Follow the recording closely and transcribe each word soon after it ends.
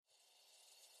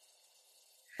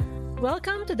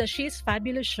Welcome to the She's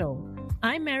Fabulous Show.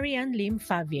 I'm Marianne Lim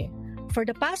Favier. For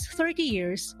the past 30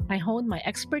 years, I honed my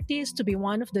expertise to be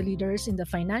one of the leaders in the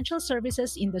financial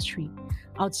services industry.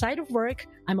 Outside of work,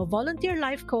 I'm a volunteer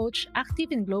life coach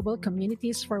active in global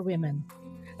communities for women.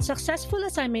 Successful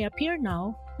as I may appear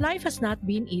now, life has not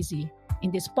been easy. In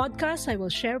this podcast, I will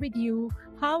share with you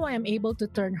how I am able to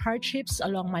turn hardships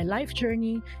along my life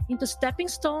journey into stepping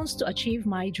stones to achieve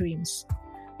my dreams.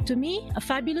 To me, a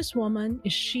fabulous woman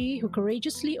is she who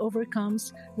courageously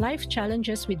overcomes life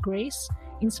challenges with grace,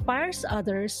 inspires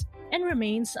others, and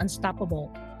remains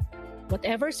unstoppable.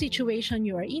 Whatever situation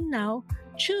you are in now,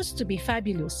 choose to be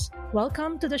fabulous.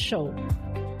 Welcome to the show.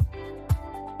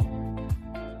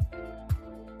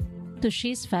 To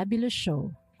She's Fabulous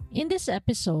Show. In this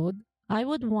episode, I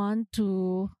would want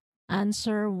to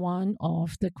answer one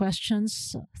of the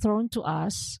questions thrown to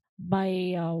us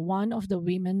by one of the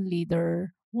woman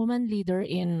leader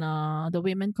in the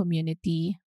women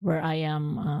community where I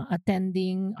am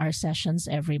attending our sessions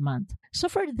every month. So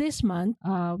for this month,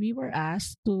 we were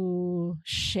asked to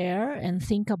share and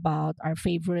think about our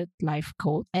favorite life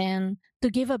quote and to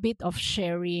give a bit of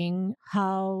sharing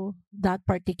how that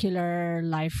particular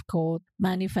life quote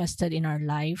manifested in our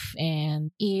life,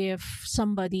 and if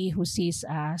somebody who sees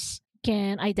us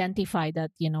can identify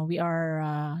that we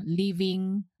are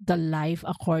living the life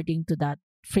according to that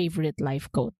favorite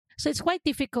life quote. So it's quite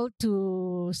difficult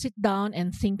to sit down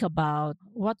and think about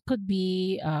what could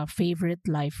be a favorite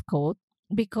life quote,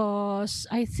 because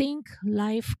I think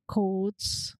life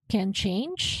quotes can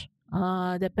change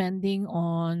depending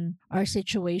on our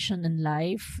situation in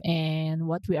life and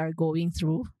what we are going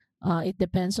through. It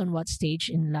depends on what stage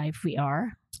in life we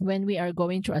are. When we are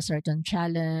going through a certain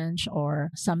challenge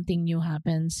or something new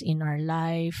happens in our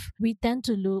life, we tend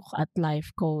to look at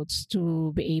life quotes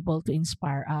to be able to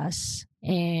inspire us.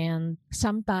 And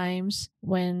sometimes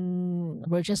when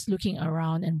we're just looking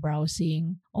around and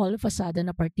browsing, all of a sudden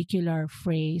a particular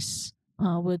phrase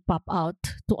would pop out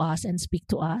to us and speak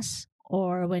to us.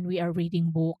 Or when we are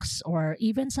reading books or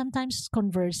even sometimes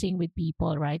conversing with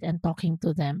people, right, and talking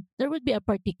to them, there would be a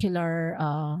particular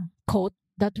quote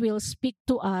that will speak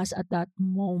to us at that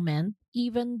moment,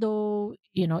 even though,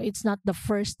 it's not the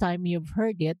first time you've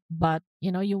heard it, but,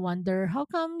 you wonder how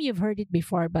come you've heard it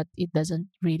before, but it doesn't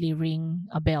really ring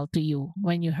a bell to you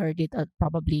when you heard it at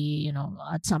probably,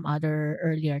 at some other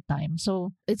earlier time.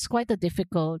 So it's quite a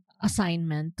difficult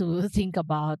assignment to think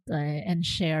about and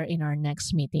share in our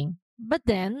next meeting. But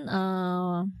then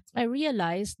I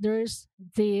realized there's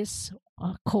this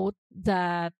quote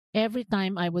that every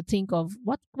time I would think of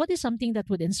what is something that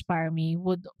would inspire me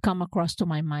would come across to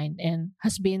my mind and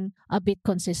has been a bit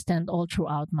consistent all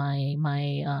throughout my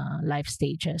life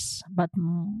stages. But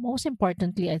most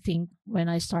importantly, I think when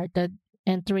I started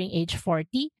entering age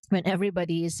 40, when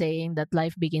everybody is saying that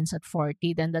life begins at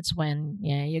 40, then that's when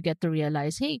you get to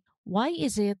realize, hey, why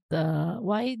did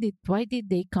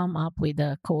they come up with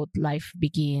the quote life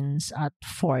begins at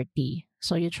 40?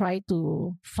 So you try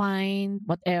to find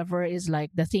whatever is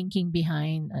like the thinking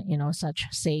behind such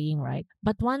saying, right?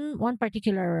 But one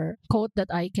particular quote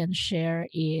that I can share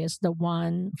is the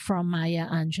one from Maya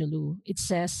Angelou. It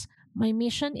says, "My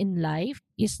mission in life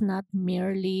is not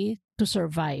merely to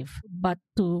survive, but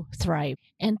to thrive,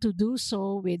 and to do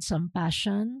so with some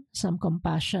passion, some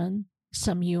compassion,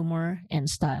 some humor, and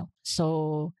style."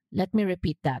 So let me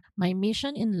repeat that. My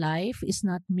mission in life is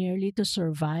not merely to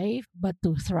survive, but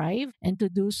to thrive, and to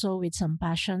do so with some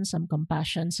passion, some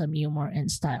compassion, some humor, and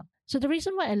style. So the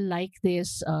reason why I like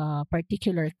this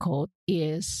particular quote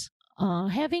is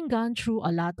having gone through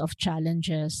a lot of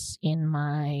challenges in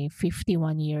my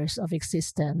 51 years of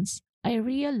existence, I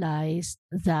realized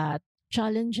that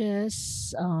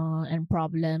challenges and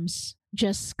problems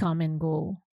just come and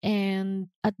go. And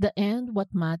at the end,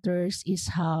 what matters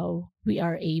is how we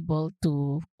are able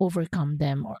to overcome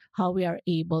them or how we are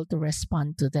able to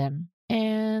respond to them.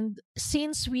 And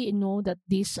since we know that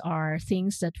these are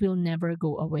things that will never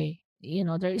go away,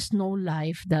 there is no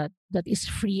life that is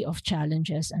free of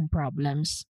challenges and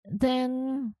problems,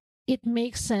 then it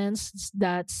makes sense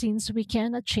that since we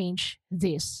cannot change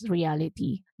this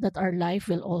reality, that our life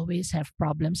will always have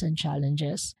problems and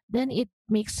challenges, then it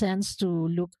makes sense to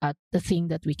look at the thing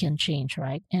that we can change,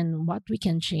 right? And what we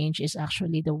can change is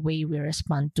actually the way we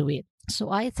respond to it.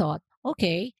 So I thought,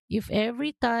 okay, if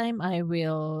every time I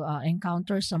will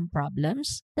encounter some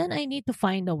problems, then I need to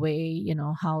find a way,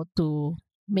 how to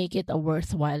make it a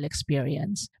worthwhile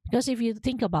experience. Because if you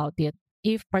think about it,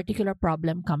 if particular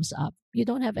problem comes up, you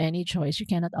don't have any choice. You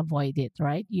cannot avoid it,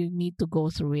 right? You need to go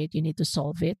through it. You need to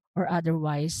solve it, or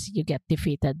otherwise you get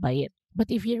defeated by it.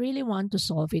 But if you really want to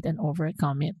solve it and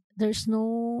overcome it, there's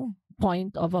no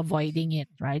point of avoiding it,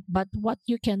 right? But what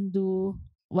you can do,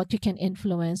 what you can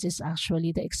influence is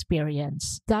actually the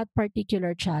experience. That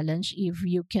particular challenge, if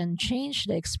you can change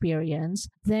the experience,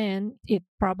 then it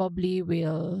probably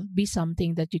will be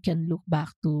something that you can look back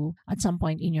to at some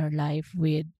point in your life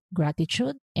with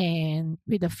gratitude and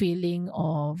with a feeling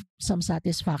of some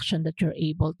satisfaction that you're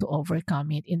able to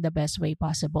overcome it in the best way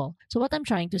possible. So, what I'm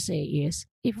trying to say is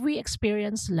if we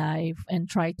experience life and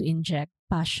try to inject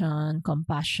passion,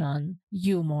 compassion,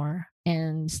 humor,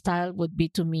 and style would be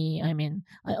to me, I mean,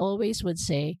 I always would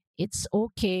say it's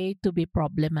okay to be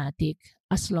problematic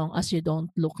as long as you don't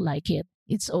look like it.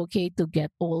 It's okay to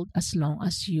get old as long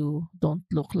as you don't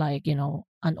look like,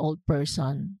 an old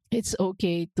person. It's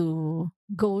okay to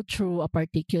go through a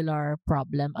particular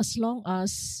problem as long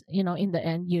as, in the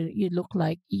end, you look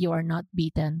like you are not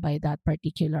beaten by that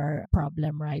particular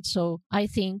problem, right? So I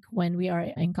think when we are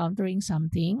encountering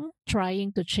something,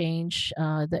 trying to change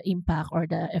the impact or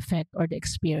the effect or the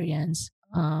experience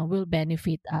will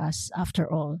benefit us after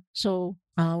all. So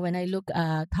when I look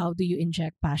at how do you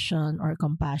inject passion or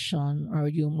compassion or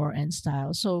humor and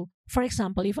style. So for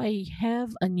example, if I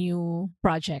have a new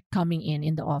project coming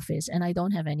in the office and I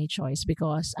don't have any choice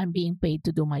because I'm being paid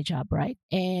to do my job, right?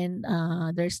 And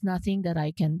there's nothing that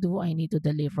I can do, I need to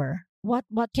deliver. What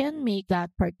can make that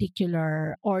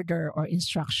particular order or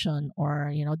instruction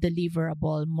or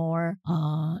deliverable more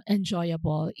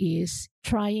enjoyable is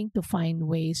trying to find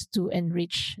ways to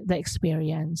enrich the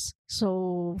experience.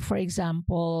 So for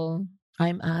example,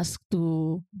 I'm asked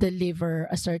to deliver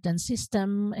a certain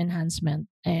system enhancement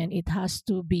and it has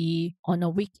to be on a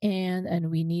weekend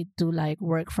and we need to like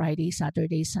work Friday,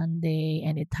 Saturday, Sunday,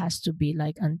 and it has to be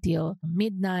like until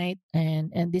midnight.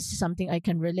 And this is something I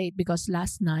can relate because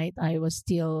last night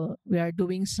we are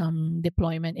doing some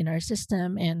deployment in our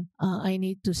system and I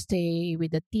need to stay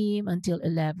with the team until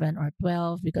 11 or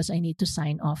 12 because I need to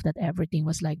sign off that everything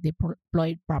was like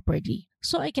deployed properly.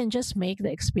 So I can just make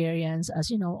the experience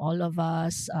as, all of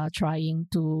us trying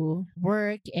to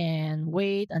work and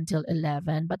wait until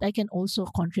 11, but I can also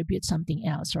contribute something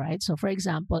else, right? So for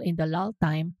example, in the lull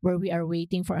time where we are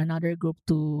waiting for another group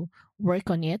to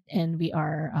work on it and we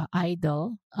are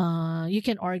idle, you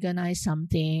can organize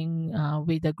something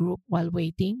with the group while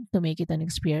waiting to make it an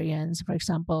experience. For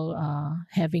example,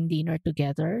 having dinner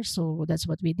together. So that's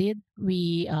what we did.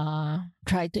 We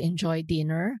tried to enjoy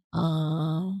dinner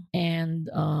and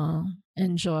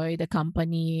enjoy the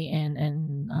company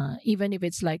and even if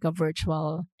it's like a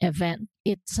virtual event,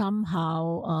 it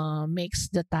somehow makes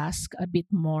the task a bit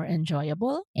more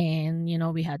enjoyable. And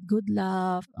we had good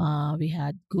laugh, we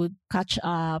had good catch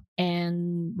up,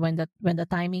 and when the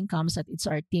timing comes that it's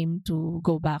our team to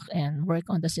go back and work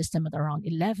on the system at around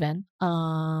 11,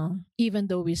 even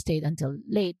though we stayed until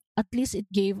late, at least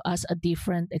it gave us a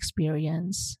different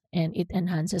experience and it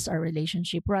enhances our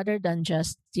relationship rather than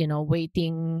just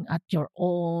waiting at your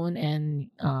own and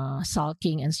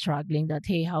sulking and struggling that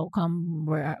hey, how come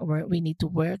we need to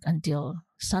work until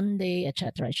Sunday,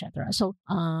 etc., etc. So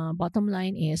bottom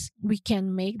line is we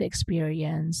can make the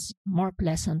experience more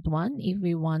pleasant one if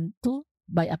we want to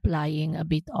by applying a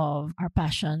bit of our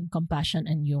passion, compassion,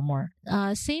 and humor.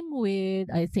 Same with,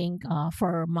 I think,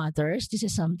 for mothers. This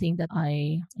is something that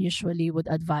I usually would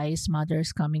advise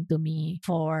mothers coming to me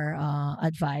for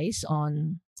advice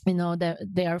on. That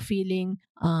they are feeling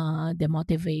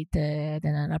demotivated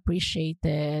and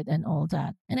unappreciated and all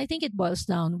that. And I think it boils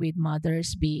down with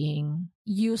mothers being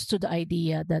used to the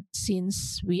idea that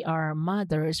since we are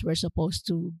mothers, we're supposed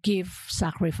to give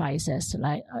sacrifices.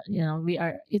 Like,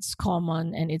 it's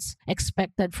common and it's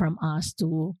expected from us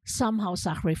to somehow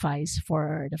sacrifice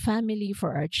for the family,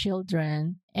 for our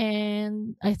children.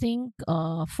 And I think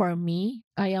for me,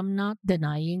 I am not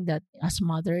denying that as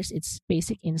mothers, it's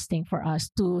basic instinct for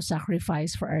us to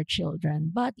sacrifice for our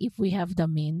children. But if we have the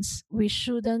means, we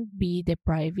shouldn't be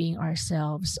depriving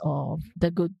ourselves of the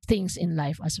good things in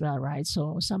life as well, right?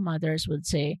 So some mothers would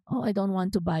say, oh, I don't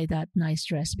want to buy that nice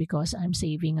dress because I'm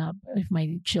saving up if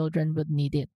my children would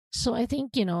need it. So I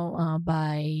think,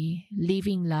 by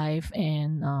living life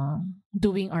and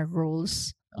doing our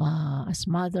roles as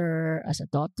mother, as a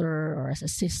daughter, or as a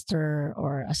sister,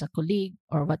 or as a colleague,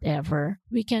 or whatever,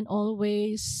 we can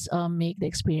always make the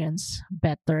experience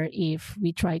better if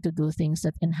we try to do things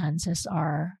that enhances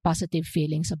our positive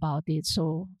feelings about it.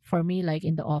 So for me, like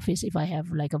in the office, if I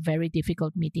have like a very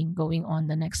difficult meeting going on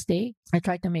the next day, I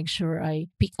try to make sure I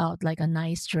pick out like a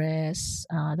nice dress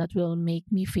that will make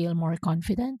me feel more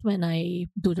confident when I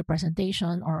do the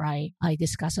presentation or I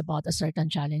discuss about a certain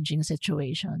challenging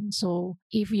situation. So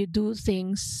if you do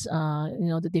things,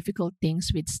 the difficult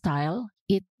things with style,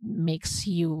 it makes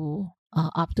you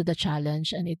up to the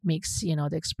challenge, and it makes the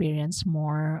experience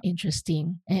more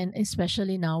interesting. And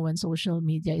especially now when social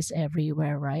media is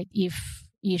everywhere, right? If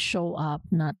you show up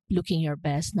not looking your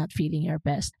best, not feeling your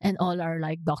best, and all are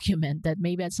like documented,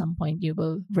 maybe at some point you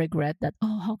will regret that,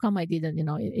 oh, how come I didn't,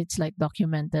 it's like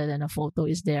documented and a photo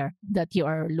is there that you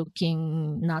are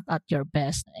looking not at your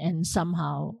best, and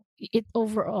somehow it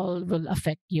overall will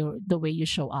affect the way you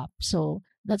show up. So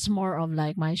that's more of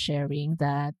like my sharing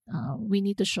that we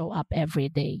need to show up every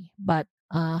day, but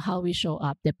how we show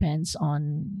up depends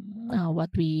on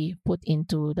what we put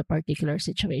into the particular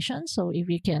situation. So if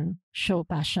you can show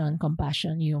passion,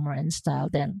 compassion, humor, and style,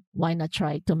 then why not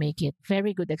try to make it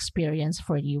very good experience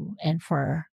for you and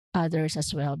for others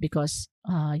as well, because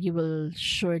you will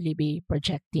surely be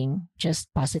projecting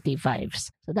just positive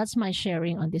vibes. So that's my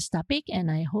sharing on this topic,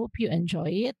 and I hope you enjoy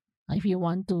it. If you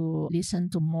want to listen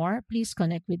to more, please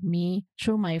connect with me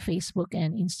through my Facebook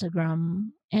and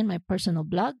Instagram and my personal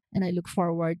blog. And I look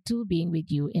forward to being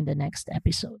with you in the next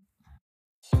episode.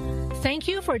 Thank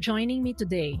you for joining me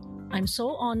today. I'm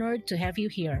so honored to have you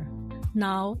here.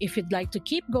 Now, if you'd like to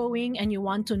keep going and you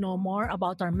want to know more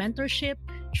about our mentorship,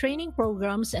 training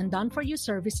programs, and done for you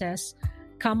services,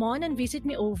 come on and visit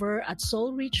me over at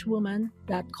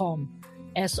soulrichwoman.com.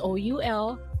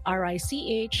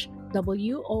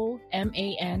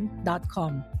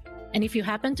 SOULRICHWOMAN.com. And if you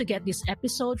happen to get this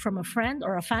episode from a friend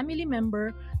or a family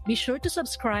member, be sure to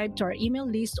subscribe to our email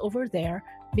list over there,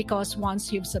 because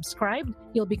once you've subscribed,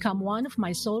 you'll become one of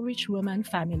my Soul Rich Woman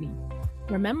family.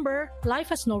 Remember, life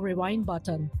has no rewind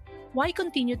button. Why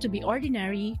continue to be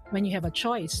ordinary when you have a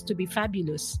choice to be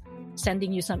fabulous?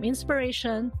 Sending you some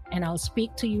inspiration, and I'll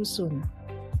speak to you soon.